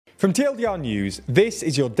From TLDR News, this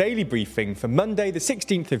is your daily briefing for Monday the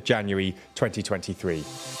 16th of January 2023.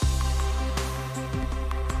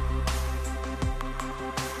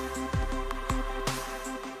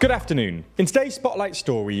 Good afternoon. In today's Spotlight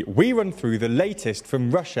story, we run through the latest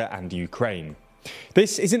from Russia and Ukraine.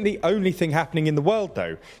 This isn't the only thing happening in the world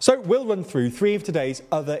though, so we'll run through three of today's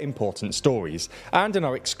other important stories. And in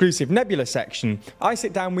our exclusive Nebula section, I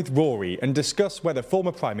sit down with Rory and discuss whether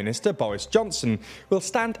former Prime Minister Boris Johnson will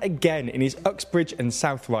stand again in his Uxbridge and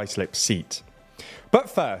South Ruislip seat. But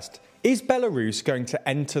first, is Belarus going to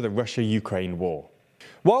enter the Russia-Ukraine war?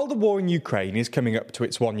 While the war in Ukraine is coming up to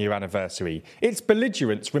its one-year anniversary, its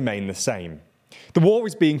belligerents remain the same. The war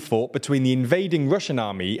is being fought between the invading Russian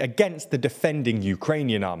army against the defending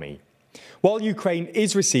Ukrainian army. While Ukraine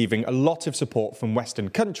is receiving a lot of support from Western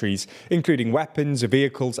countries, including weapons,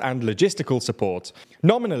 vehicles and logistical support,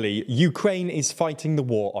 nominally Ukraine is fighting the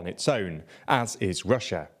war on its own, as is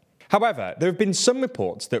Russia. However, there have been some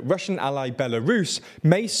reports that Russian ally Belarus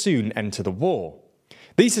may soon enter the war.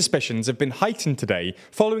 These suspicions have been heightened today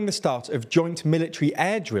following the start of joint military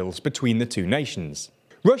air drills between the two nations.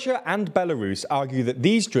 Russia and Belarus argue that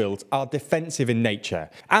these drills are defensive in nature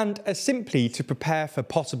and are simply to prepare for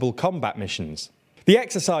possible combat missions. The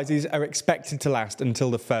exercises are expected to last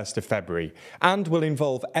until the 1st of February and will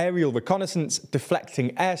involve aerial reconnaissance,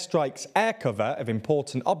 deflecting airstrikes, air cover of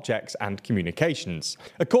important objects and communications,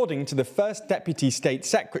 according to the first Deputy State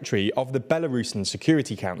Secretary of the Belarusian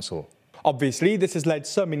Security Council. Obviously, this has led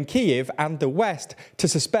some in Kyiv and the West to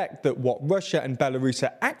suspect that what Russia and Belarus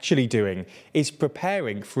are actually doing is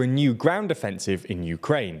preparing for a new ground offensive in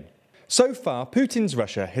Ukraine. So far, Putin's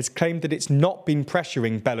Russia has claimed that it's not been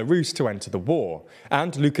pressuring Belarus to enter the war,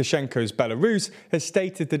 and Lukashenko's Belarus has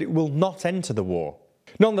stated that it will not enter the war.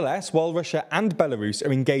 Nonetheless, while Russia and Belarus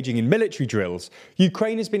are engaging in military drills,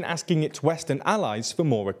 Ukraine has been asking its Western allies for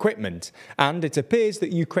more equipment, and it appears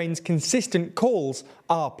that Ukraine's consistent calls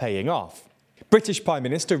are paying off. British Prime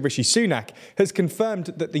Minister Rishi Sunak has confirmed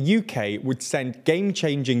that the UK would send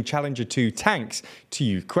game-changing Challenger 2 tanks to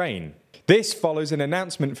Ukraine. This follows an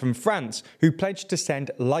announcement from France, who pledged to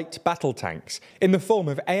send light battle tanks in the form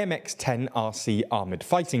of AMX-10 RC armoured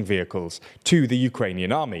fighting vehicles to the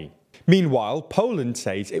Ukrainian army. Meanwhile, Poland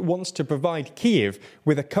says it wants to provide Kyiv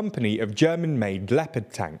with a company of German-made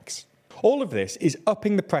Leopard tanks. All of this is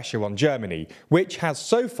upping the pressure on Germany, which has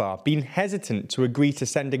so far been hesitant to agree to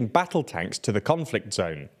sending battle tanks to the conflict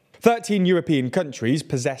zone. 13 European countries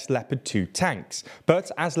possess Leopard 2 tanks,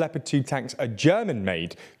 but as Leopard 2 tanks are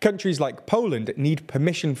German-made, countries like Poland need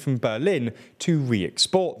permission from Berlin to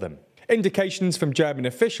re-export them. Indications from German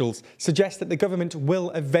officials suggest that the government will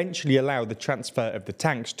eventually allow the transfer of the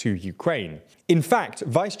tanks to Ukraine. In fact,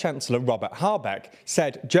 Vice-Chancellor Robert Habeck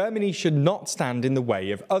said Germany should not stand in the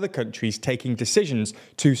way of other countries taking decisions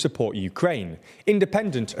to support Ukraine,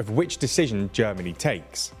 independent of which decision Germany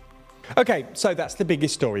takes. Okay, so that's the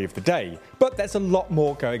biggest story of the day, but there's a lot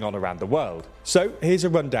more going on around the world. So here's a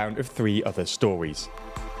rundown of three other stories.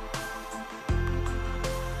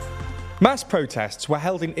 Mass protests were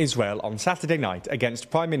held in Israel on Saturday night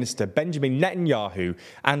against Prime Minister Benjamin Netanyahu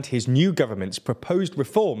and his new government's proposed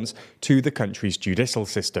reforms to the country's judicial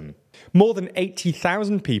system. More than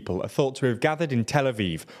 80,000 people are thought to have gathered in Tel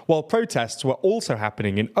Aviv, while protests were also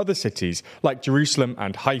happening in other cities like Jerusalem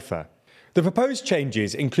and Haifa. The proposed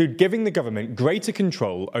changes include giving the government greater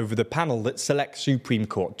control over the panel that selects Supreme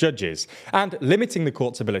Court judges and limiting the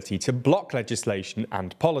court's ability to block legislation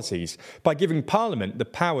and policies by giving Parliament the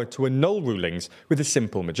power to annul rulings with a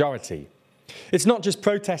simple majority. It's not just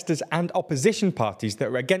protesters and opposition parties that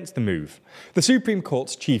are against the move. The Supreme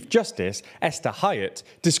Court's Chief Justice, Esther Hyatt,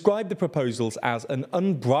 described the proposals as an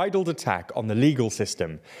unbridled attack on the legal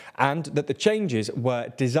system, and that the changes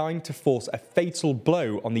were designed to force a fatal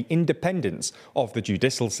blow on the independence of the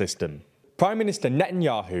judicial system. Prime Minister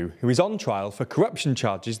Netanyahu, who is on trial for corruption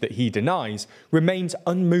charges that he denies, remains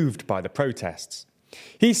unmoved by the protests.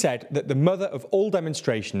 He said that the mother of all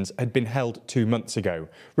demonstrations had been held 2 months ago,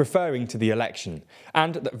 referring to the election,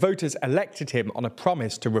 and that voters elected him on a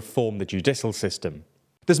promise to reform the judicial system.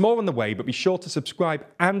 There's more on the way, but be sure to subscribe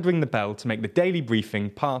and ring the bell to make the daily briefing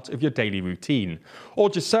part of your daily routine, or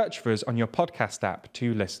just search for us on your podcast app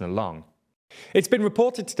to listen along. It's been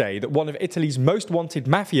reported today that one of Italy's most wanted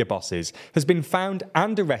mafia bosses has been found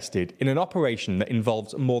and arrested in an operation that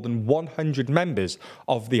involves more than 100 members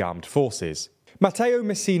of the armed forces. Matteo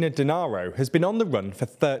Messina Denaro has been on the run for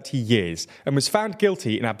 30 years and was found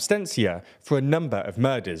guilty in absentia for a number of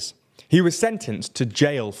murders. He was sentenced to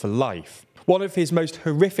jail for life. One of his most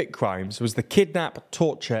horrific crimes was the kidnap,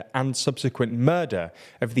 torture and subsequent murder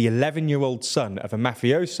of the 11-year-old son of a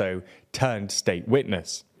mafioso turned state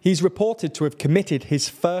witness. He's reported to have committed his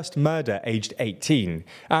first murder aged 18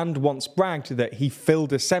 and once bragged that he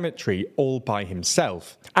filled a cemetery all by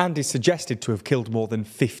himself and is suggested to have killed more than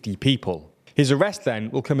 50 people. His arrest then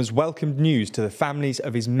will come as welcomed news to the families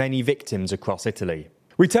of his many victims across Italy.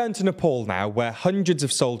 We turn to Nepal now, where hundreds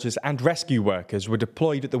of soldiers and rescue workers were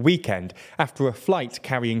deployed at the weekend after a flight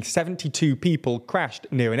carrying 72 people crashed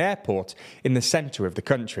near an airport in the centre of the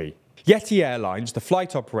country. Yeti Airlines, the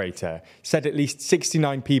flight operator, said at least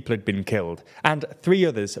 69 people had been killed and 3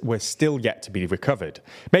 others were still yet to be recovered,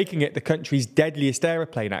 making it the country's deadliest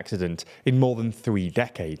aeroplane accident in more than 3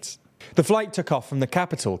 decades. The flight took off from the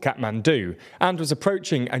capital, Kathmandu, and was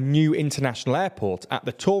approaching a new international airport at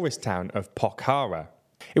the tourist town of Pokhara.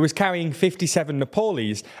 It was carrying 57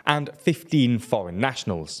 Nepalese and 15 foreign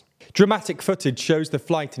nationals. Dramatic footage shows the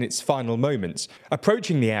flight in its final moments,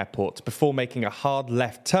 approaching the airport before making a hard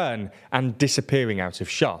left turn and disappearing out of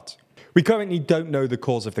shot. We currently don't know the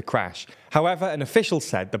cause of the crash. However, an official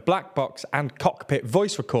said the black box and cockpit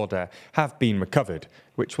voice recorder have been recovered,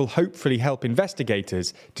 which will hopefully help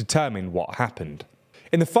investigators determine what happened.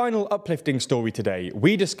 In the final uplifting story today,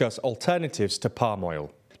 we discuss alternatives to palm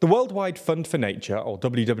oil. The Worldwide Fund for Nature, or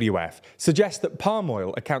WWF, suggests that palm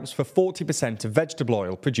oil accounts for 40% of vegetable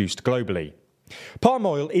oil produced globally. Palm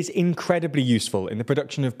oil is incredibly useful in the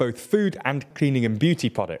production of both food and cleaning and beauty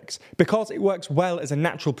products because it works well as a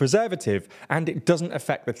natural preservative and it doesn't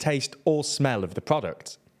affect the taste or smell of the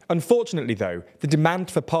product. Unfortunately though, the demand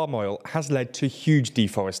for palm oil has led to huge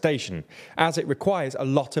deforestation, as it requires a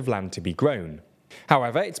lot of land to be grown.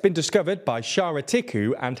 However, it's been discovered by Shara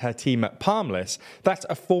Tiku and her team at Palmless that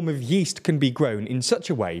a form of yeast can be grown in such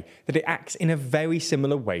a way that it acts in a very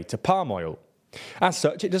similar way to palm oil. As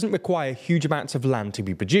such, it doesn't require huge amounts of land to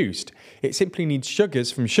be produced. It simply needs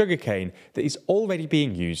sugars from sugarcane that is already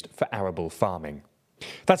being used for arable farming.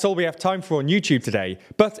 That's all we have time for on YouTube today,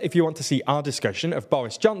 but if you want to see our discussion of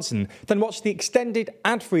Boris Johnson, then watch the extended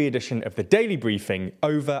ad-free edition of the Daily Briefing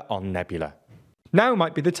over on Nebula. Now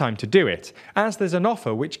might be the time to do it, as there's an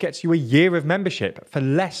offer which gets you a year of membership for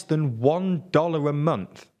less than $1 a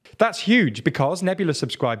month. That's huge because Nebula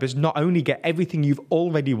subscribers not only get everything you've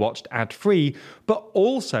already watched ad-free, but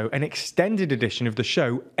also an extended edition of the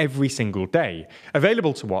show every single day,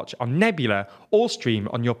 available to watch on Nebula or stream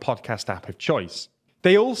on your podcast app of choice.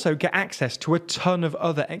 They also get access to a ton of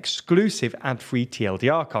other exclusive ad-free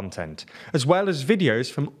TLDR content, as well as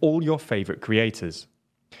videos from all your favourite creators.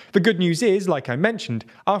 The good news is, like I mentioned,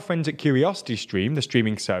 our friends at CuriosityStream, the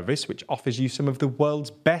streaming service which offers you some of the world's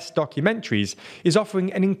best documentaries, is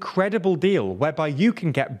offering an incredible deal whereby you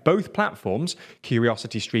can get both platforms,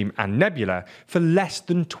 CuriosityStream and Nebula, for less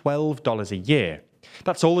than $12 a year.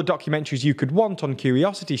 That's all the documentaries you could want on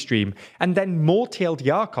CuriosityStream, and then more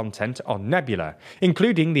TLDR content on Nebula,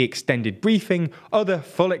 including the extended briefing, other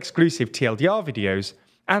full exclusive TLDR videos,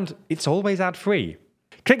 and it's always ad-free.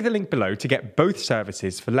 Click the link below to get both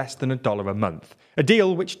services for less than $1 a month, a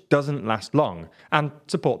deal which doesn't last long, and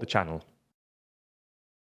support the channel.